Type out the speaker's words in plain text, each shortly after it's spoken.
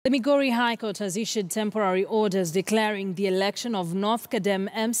The Migori High Court has issued temporary orders declaring the election of North Kadem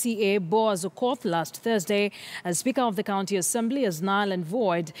MCA Boaz Okoth last Thursday as Speaker of the County Assembly as null and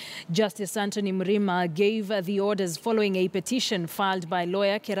void. Justice Anthony Mrima gave the orders following a petition filed by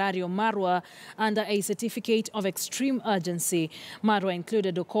lawyer Kerario Marwa under a certificate of extreme urgency. Marwa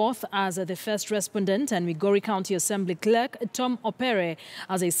included Okoth as the first respondent and Migori County Assembly Clerk Tom Opere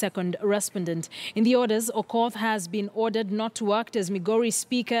as a second respondent. In the orders, Okoth has been ordered not to act as Migori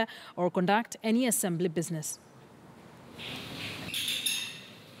Speaker or conduct any assembly business.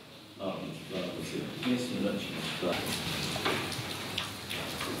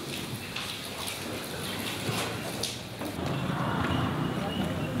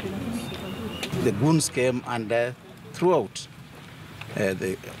 The goons came and threw out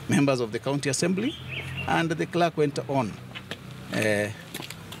the members of the county assembly, and the clerk went on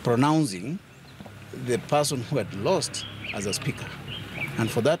pronouncing the person who had lost as a speaker. And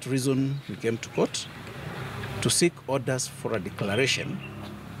for that reason, we came to court to seek orders for a declaration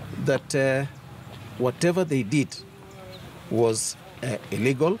that whatever they did was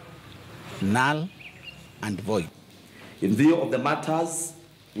illegal, null, and void. In view of the matters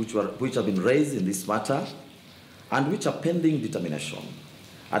which have been raised in this matter and which are pending determination,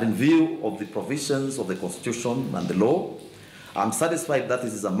 and in view of the provisions of the Constitution and the law, I'm satisfied that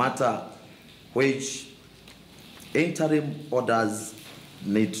this is a matter which interim orders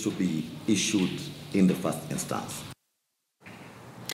need to be issued in the first instance.